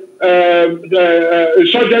on,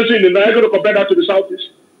 insurgency in the North? Are you going to compare that to the Southeast?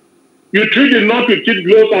 You treat the North with kid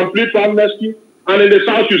gloves and plead for amnesty, and in the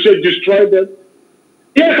South you say destroy them.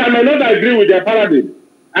 Yes, I may not agree with their paradigm.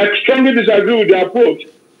 I strongly disagree with their approach.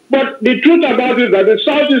 But the truth about it is that the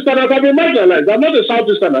Southeasterners have been marginalized. I'm not a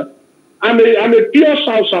Southeasterner. I'm a pure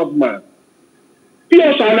South man.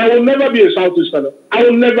 Pure South, and I will never be a Southeasterner. I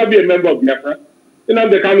will never be a member of Biafra.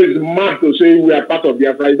 The Kanu is mad to say we are part of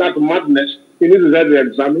Biafra. Is that madness? He needs to be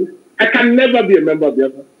examined. I can never be a member of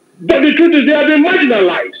Biafra. But the truth is they have been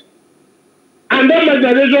marginalized. And that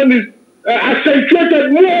marginalization is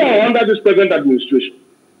accentuated more under this present administration.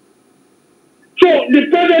 So the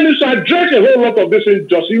president needs to address a whole lot of this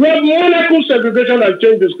injustice. You have monarchical segregation and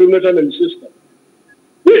change discrimination in the system,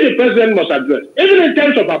 which the president must address, even in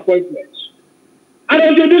terms of appointments. And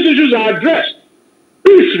until these issues are addressed,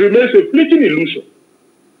 peace remains a fleeting illusion.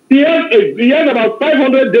 He has about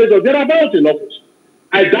 500 days or thereabouts in office.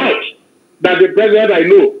 I doubt that the president I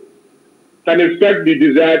know can effect the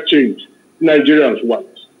desired change Nigerians want.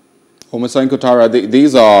 Mr. Inko-Tariah,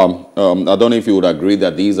 these are, I don't know if you would agree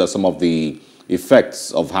that these are some of the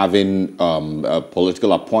effects of having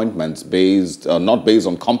political appointments not based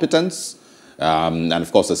on competence, and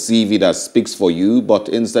of course a CV that speaks for you, but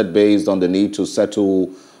instead based on the need to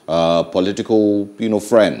settle political,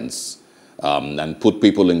 friends, and put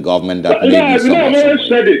people in government that maybe I've always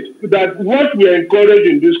said it, that what we encourage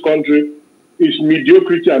in this country is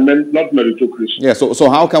mediocrity and not meritocracy. Yeah, so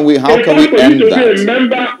how can we end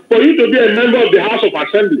that? For you to be a member of the House of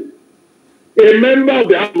Assembly, a member of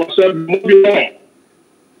the House of Assembly must be wrong.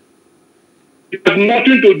 It has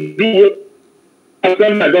nothing to do with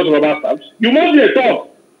assembly like those rubber stamps. You must be a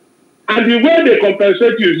top. And the way they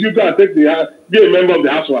compensate you is you can be a member of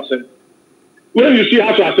the House of Assembly. When you see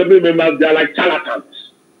House of Assembly members, they are like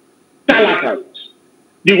charlatans. patterns,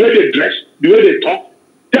 the way they dress, the way they talk.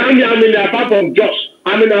 Tell me how many, apart from just,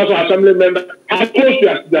 how many House of Assembly members are close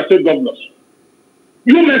to their state governors?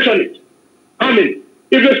 You mention it. How many?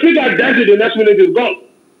 If the speaker dies in the next minute, he's gone.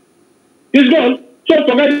 He's gone. So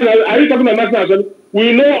forget that. Are you talking about National Assembly?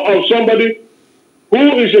 We know of somebody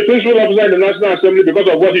who is a principal officer in the National Assembly because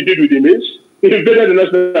of what he did with the means. He invaded the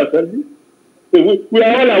National Assembly. We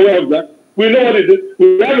are all aware of that. We know what he did.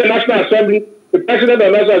 We have the National Assembly, the president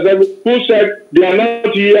of the National Assembly, who said they are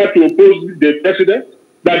not here to oppose the president,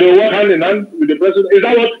 that they work hand in hand with the president. Is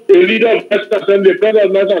that what a leader of the National Assembly, the president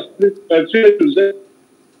of the National Assembly, to say?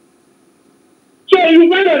 So you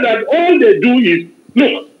find out that all they do is,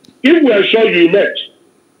 look, if we are sure you met,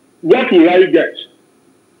 what will I get?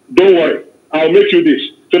 Don't worry, I'll make you this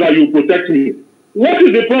so that you protect me. What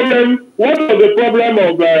is the problem? What was the problem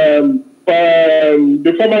of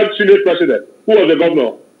the former Senate president, who was the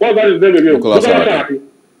governor? What was his name again? Look at what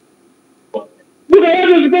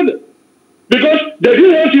was the problem. Because they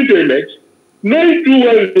didn't want him to elect, knowing too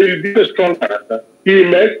well he is a strong character, he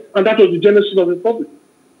emerged, and that was the genesis of the problem.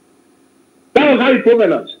 That was how he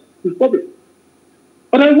governed his public.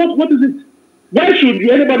 But what is it? Why should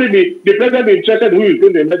anybody be, the president be interested who is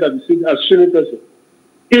going to emerge as Senate president,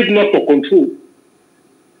 if not for control?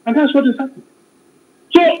 And that's what is happening.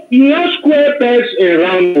 So you have square pegs and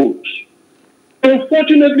round holes.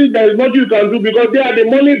 Unfortunately, there is nothing you can do because they are the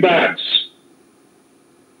money bags.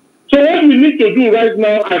 So what we need to do right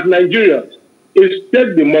now as Nigerians is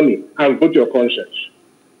take the money and vote your conscience.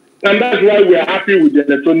 And that's why we are happy with the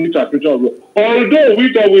electronic transmission of law. Although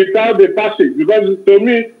with or without the passage, because to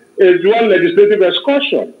me, it's one legislative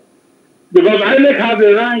excursion. Because INEC has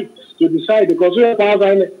the right to decide, the constitutional powers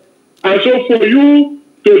INEC. And so for you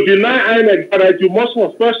to deny INEC that right, you must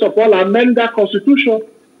first of all amend that constitution.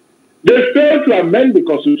 They failed to amend the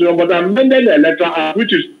constitution, but amended the electoral act,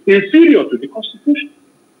 which is inferior to the constitution.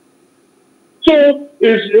 So,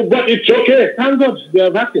 but it's okay. Thank God they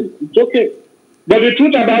are backing. It's okay. But the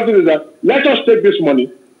truth about it is that let us take this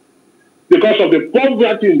money because of the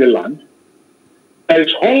poverty in the land. There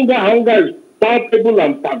is hunger. Hunger is palpable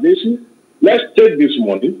and pervasive. Let's take this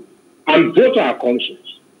money and vote our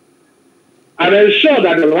conscience and ensure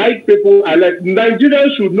that the right people are like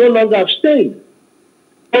Nigerians should no longer abstain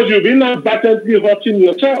because you've been inadvertently hurting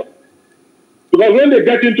yourself. Because when they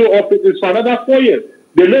get into office, it's for another 4 years.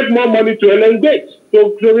 They make more money to elongate,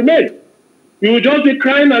 to remain. You will just be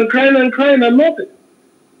crying and crying and crying and nothing.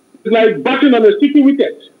 It's like batting on a sticky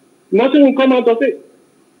wicket. Nothing will come out of it.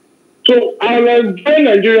 So I'll enjoin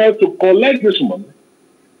Nigerians to collect this money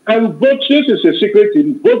and vote, since it's a secret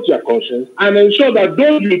thing, vote their conscience and ensure that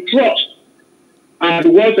those you trust are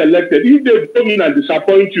the ones elected. If they come in and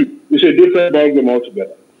disappoint you, it's a different ballgame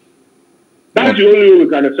altogether. That's the only way we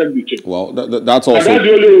can affect the change. Well, that's also... And that's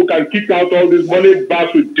the only way we can kick out all this money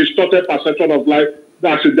back with distorted perception of life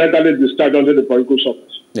that accidentally discharged under the political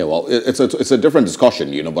surface. Yeah, well, it's a different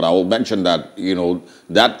discussion, but I will mention that,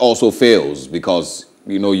 that also fails because,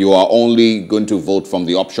 you are only going to vote from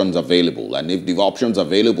the options available. And if the options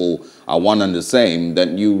available are one and the same,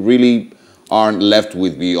 then you really aren't left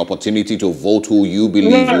with the opportunity to vote who you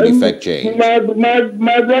believe will effect change. My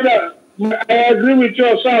brother, I agree with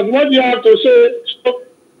your son. What you have to say,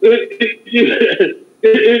 the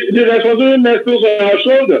responsibility is on our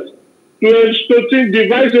shoulders to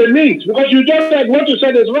devise a means. Because you just said what you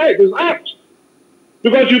said is right, is apt.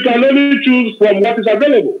 Because you can only choose from what is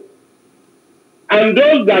available. And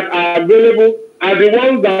those that are available are the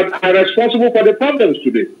ones that are responsible for the problems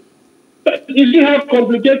today. You see how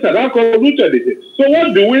complicated, how convoluted it is. So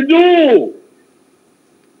what do we do?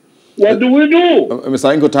 What do we do?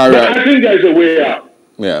 Mr. Inko-Tariah, I think there's a way out.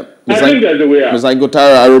 Yeah. I think there's a way out. Mr.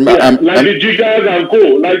 Inko-Tariah, I remember... Yeah, the Jigas and co.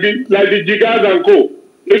 Like the Jigas and co.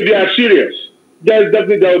 If they are serious, there will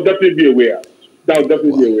definitely be a way out. There will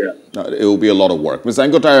definitely be a way out. It will be a lot of work. Mr.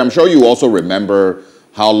 Inko-Tariah, I'm sure you also remember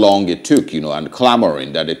how long it took, and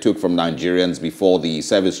clamoring that it took from Nigerians before the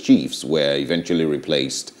service chiefs were eventually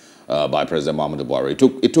replaced by President Muhammadu Buhari.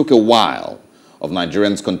 It took a while of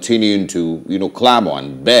Nigerians continuing to, clamor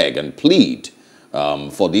and beg and plead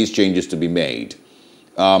for these changes to be made.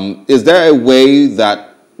 Is there a way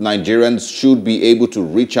that Nigerians should be able to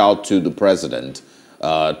reach out to the president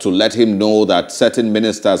to let him know that certain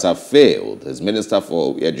ministers have failed, his minister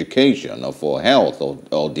for education or for health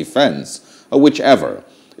or defense, or whichever?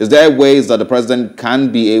 Is there ways that the president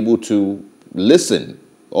can be able to listen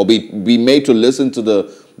or be made to listen to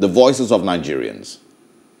the voices of Nigerians?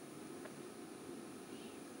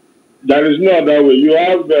 There is no other way. You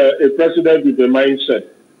have a president with a mindset.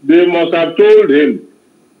 They must have told him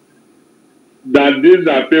that these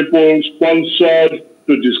are people sponsored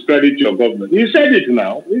to discredit your government. He said it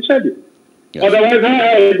now. He said it. Yes. Otherwise, how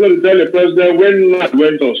are you going to tell the president when NAT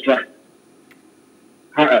went on strike?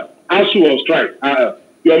 ASU on strike.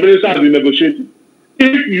 Your minister has been negotiating.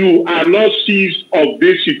 If you are not seized of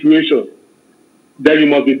this situation, then you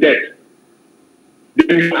must be dead.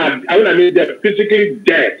 Then you are, I mean, they're physically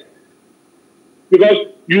dead. Because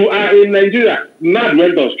you are in Nigeria, NAT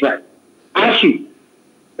went on strike. ASU,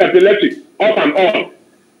 epileptic, up and on.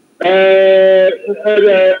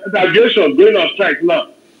 The aviation going on strike now.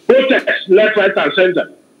 Protests left, right, and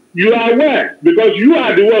center. You are aware because you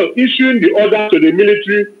are the one issuing the order to the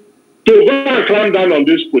military to go and clamp down on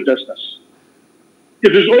these protesters.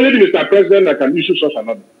 It is only the Mr. President that can issue such an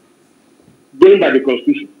order, going by the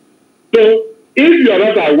Constitution. So, if you are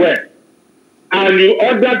not aware and you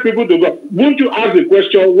order people to go, won't you ask the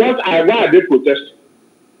question, why are they protesting?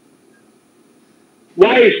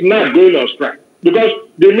 Why is NAT going on strike? Because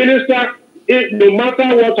the minister, no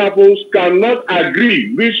matter what happens, cannot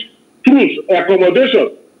agree with truth or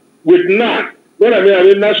accommodation with NAT. What I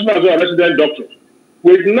mean National Resident Doctors.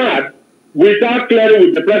 With NAT, without clearing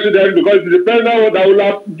with the president, because the president that will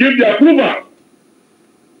have give the approval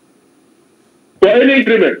for any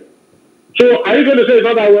agreement. So are you going to say it's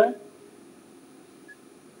not that way?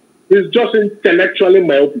 It's just intellectually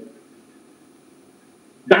myopic.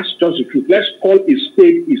 That's just the truth. Let's call a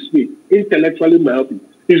spade, intellectually myopic.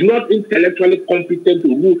 He's not intellectually competent to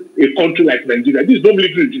rule a country like Nigeria. This is no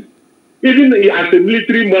military regime. Even as a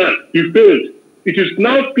military man, he failed. It is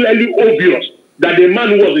now clearly obvious that the man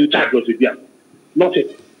who was in charge was Idiot. Not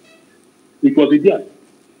it. It was Idiot.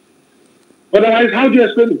 Otherwise, how do you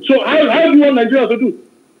explain it? So how do you want Nigeria to do?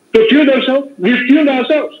 To kill themselves? We've killed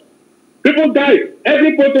ourselves. People died.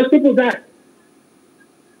 Every protest, people died.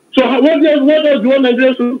 So what else do you want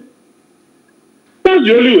Nigeria to do? That's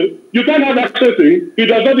the only way. You can't have access to him. He's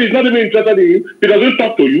not even interested in you. He doesn't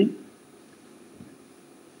talk to you.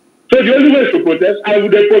 So the only way is to protest. And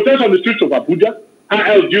would they protest on the streets of Abuja? How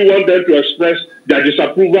else do you want them to express their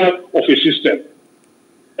disapproval of a system?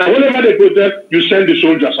 And whenever they protest, you send the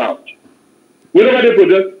soldiers out. Whenever they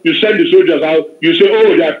protest, you send the soldiers out. You say,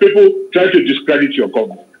 oh, there are people trying to discredit your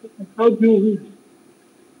government. How do you read?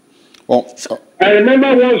 Well, I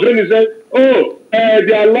remember once when he said, oh,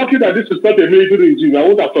 they are lucky that this is not a military regime. I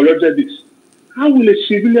would have tolerated this. How will a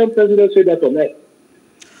civilian president say that on earth?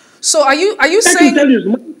 So are you saying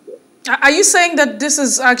that this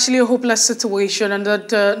is actually a hopeless situation and that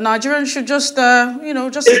Nigerians should just,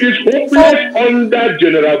 just... It is hopeless under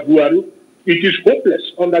General Buhari. It is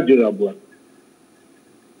hopeless under General Buhari.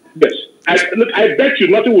 Yes. I bet you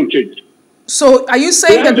nothing will change. So are you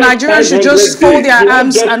saying that Nigerians should just fold their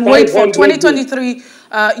arms and wait for 2023?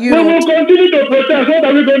 We will continue to protest. What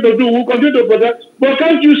are we going to do? We'll continue to protest. But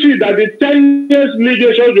can't you see that the 10 years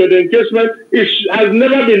litigation with the encasement has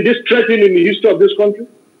never been this threatening in the history of this country?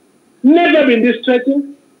 Never been this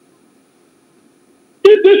threatening.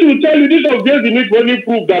 This will tell you, this obvious the need for any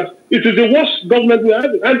proof that it is the worst government we have.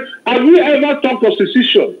 And have we ever talked of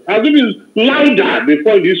secession? Has it been louder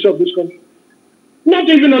before in the history of this country? Not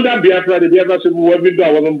even under Biafra, the Biafra Civil War, even though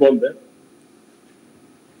I wasn't born there.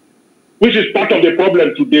 Which is part of the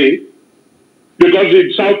problem today, because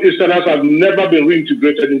the Southeasterners have never been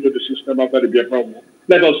reintegrated into the system after the Biafra War.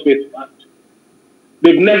 Let us face that.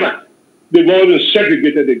 They've always been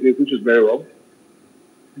segregated again, which is very wrong.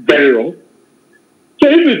 Very wrong. So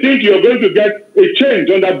if you think you're going to get a change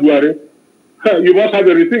under Buhari, you must have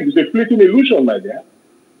a rethink. It's a fleeting illusion, my dear.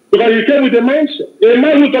 Because you came with a mindset. A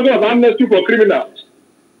man who's talking about amnesty for criminals,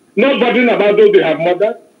 not bothering about those they have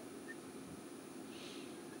murdered.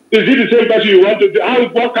 Is it the same person you want to do?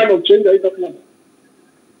 What kind of change are you talking about?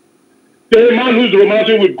 A man who's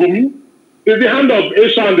romancing with Gumi is the hand of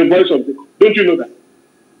Esau and the voice of God. Don't you know that?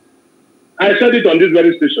 I said it on this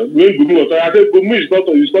very station when Gumi was talking. I said Gumi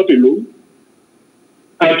is not alone.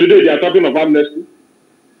 And today they are talking of amnesty.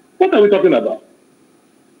 What are we talking about?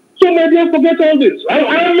 So maybe I forget all this.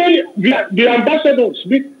 How many the ambassadors,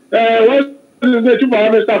 the chief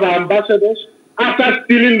of staff are ambassadors after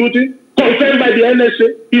stealing, looting, confirmed by the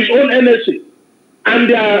NSA, his own NSA, and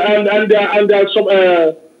there are some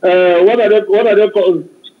what are they called?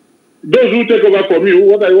 Those who take over from you.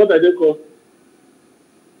 What are they called?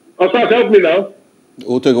 Osas, help me now.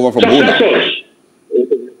 Who take over from who now?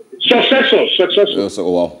 Successors.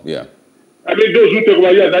 Well, yeah. I mean, those who take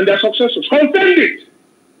over, yes, and their successors. Confirmed it.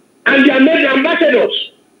 And they are made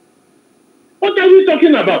ambassadors. What are we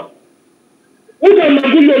talking about? What are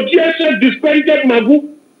Magu, your GSS discredited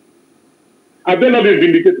Magu? Have they not been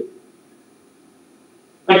vindicated?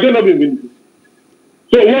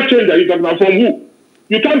 So what change are you talking about? From who?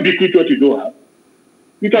 You can't bequeath what you don't have.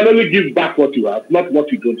 You can only give back what you have, not what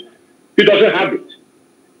you don't have. He doesn't have it.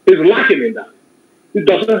 He's lacking in that. He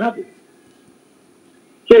doesn't have it.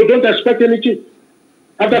 So don't expect anything.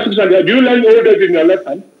 After 600, do you learn old age in your left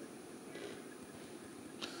hand?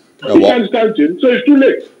 You can't stand it, so it's too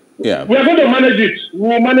late. Yeah. We are going to manage it. We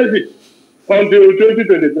will manage it until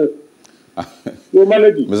 2023. We'll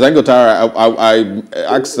manage it. Ms. Inko-Tariah, I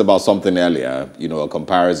asked about something earlier, a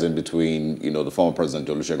comparison between, the former President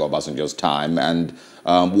Olusegun Obasanjo's time and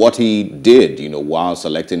what he did, while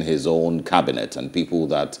selecting his own cabinet and people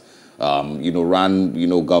that,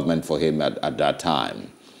 ran, government for him at that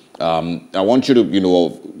time. I want you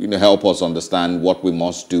to, help us understand what we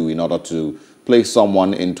must do in order to place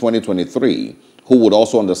someone in 2023 who would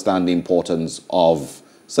also understand the importance of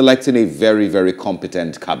selecting a very, very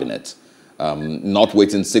competent cabinet. Not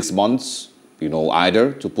waiting 6 months,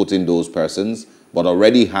 either to put in those persons, but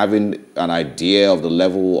already having an idea of the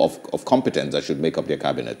level of competence that should make up their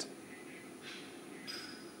cabinet.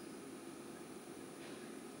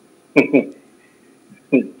 I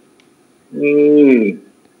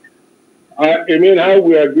mean, how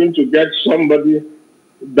we are going to get somebody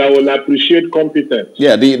that will appreciate competence.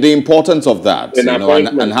 Yeah, the importance of that,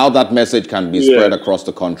 and how that message can be spread across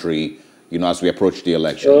the country, as we approach the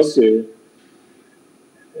elections.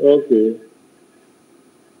 Okay.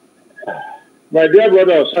 My dear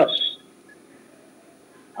brother Osas,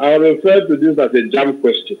 I refer to this as a jam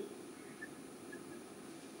question.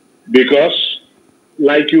 Because,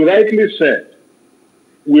 like you rightly said,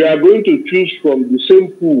 we are going to choose from the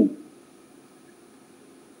same pool.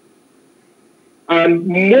 And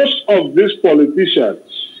most of these politicians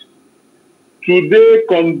today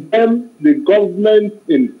condemn the government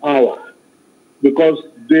in power because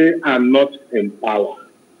they are not in power.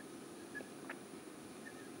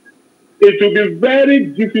 It will be very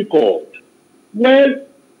difficult when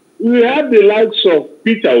we have the likes of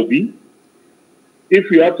Peter Obi,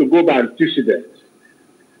 if you have to go by antecedent.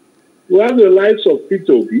 We have the likes of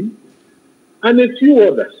Peter Obi and a few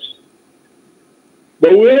others.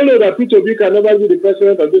 But we all know that Peter Obi can never be the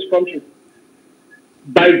president of this country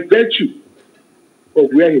by virtue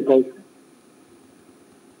of where he comes from.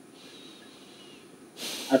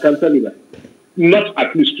 I can tell you that. Not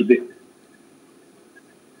at least today.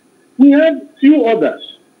 We have few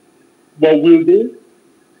others, but will they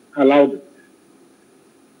allow them?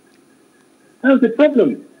 That's the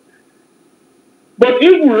problem. But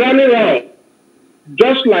if we run around,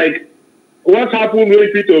 just like what happened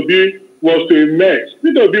when Peter Obi was to emerge,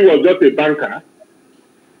 Peter Obi was just a banker,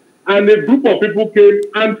 and a group of people came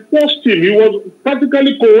and forced him. He was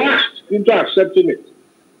practically coerced into accepting it.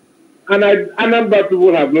 And a number of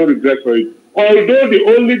people have no regret for it. Although the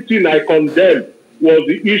only thing I condemn was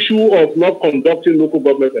the issue of not conducting local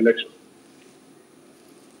government elections.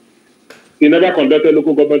 He never conducted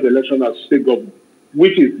local government election as state government,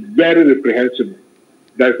 which is very reprehensible.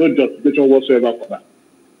 There is no justification whatsoever for that.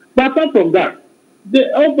 But apart from that,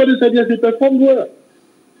 everybody said yes, he performed well.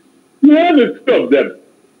 You have a few of them.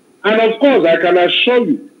 And of course, I can assure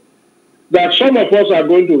you that some of us are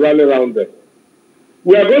going to rally around them.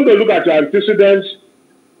 We are going to look at your antecedents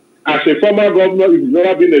as a former governor, if you've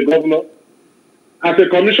never been a governor. As a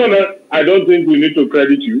commissioner, I don't think we need to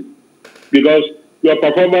credit you because your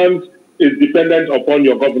performance is dependent upon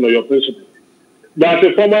your governor, your principal. But as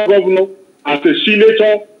a former governor, as a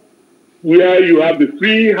senator, where you have the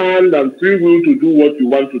free hand and free will to do what you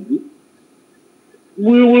want to do,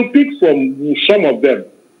 we will pick from some of them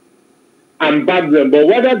and back them. But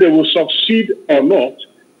whether they will succeed or not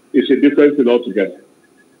is a different thing altogether.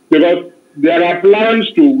 Because there are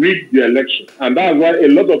plans to rig the election. And that's why a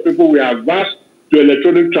lot of people will advance to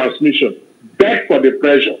electronic transmission, beg for the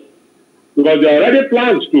pressure. Because there are already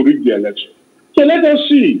plans to rig the election. So let us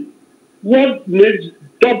see what makes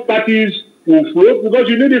top parties will float, because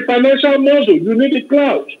you need a financial muscle, you need a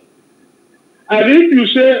clout. And if you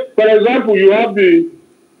say, for example, you have the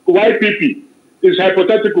YPP, it's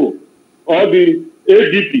hypothetical, or the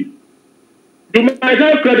ADP, you might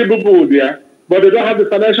have credible people there, but they don't have the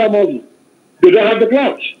financial muscle. They don't have the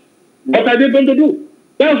clout. What are they going to do?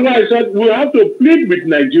 That's why I said we have to plead with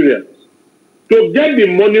Nigerians to get the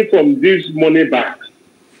money from this money back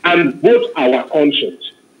and vote our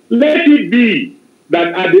conscience. Let it be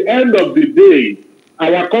that at the end of the day,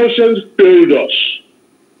 our conscience failed us.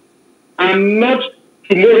 And not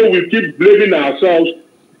tomorrow we keep blaming ourselves,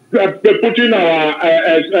 putting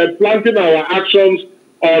planting our actions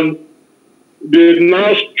on the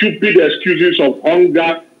now stupid excuses of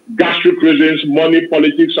hunger, gastric reasons, money,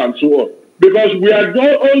 politics, and so on. Because we are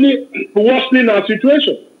only worsening our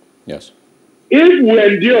situation. Yes. If we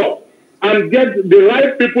endure and get the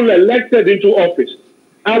right people elected into office,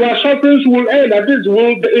 our sufferings will end. At least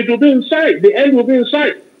it will be in sight. The end will be in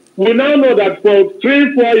sight. We now know that for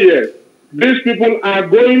 3-4 years, these people are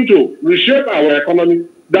going to reshape our economy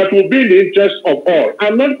that will be in the interest of all,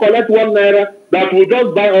 and not collect 1 naira that will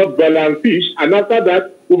just buy us bread and fish, and after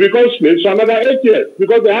that will become slaves for another 8 years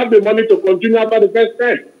because they have the money to continue after the first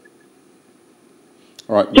 10.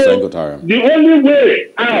 All right, Mr. Inko-Tariah. The only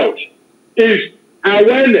way out is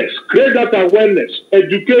awareness, create that awareness,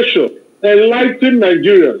 education, enlighten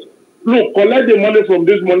Nigerians. Look, collect the money from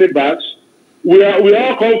these money bags. We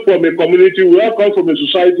all come from a community, we all come from a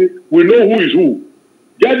society, we know who is who.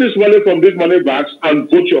 Get this money from these money bags and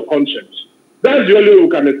vote your conscience. That's the only way we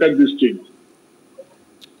can effect this change.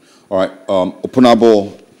 All right,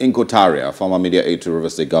 Opunabo Inko-Tariah, former media aide to River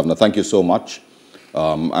State Governor, thank you so much.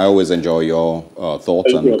 I always enjoy your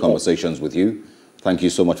thoughts and conversations with you. Thank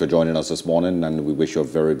you so much for joining us this morning, and we wish you a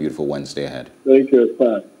very beautiful Wednesday ahead. Thank you,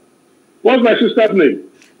 sir. What's my sister's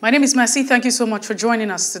name? My name is Mercy. Thank you so much for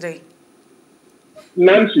joining us today.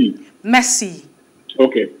 Nancy. Mercy.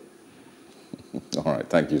 Okay. All right,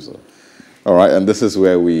 thank you, sir. All right, and this is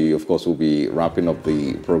where we, of course, will be wrapping up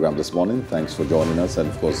the program this morning. Thanks for joining us and,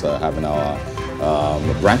 of course, having our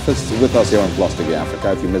breakfast with us here on Plus TV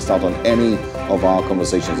Africa. If you missed out on any of our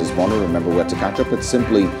conversations this morning, remember where to catch up. It's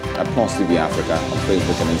simply at Plus TV Africa on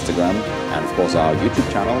Facebook and Instagram, and, of course, our YouTube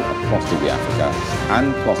channel at Plus TV Africa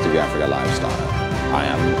and Plus TV Africa Lifestyle. I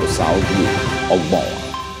am Osal Ogbon.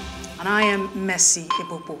 And I am Mercy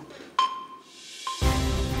Ibopo.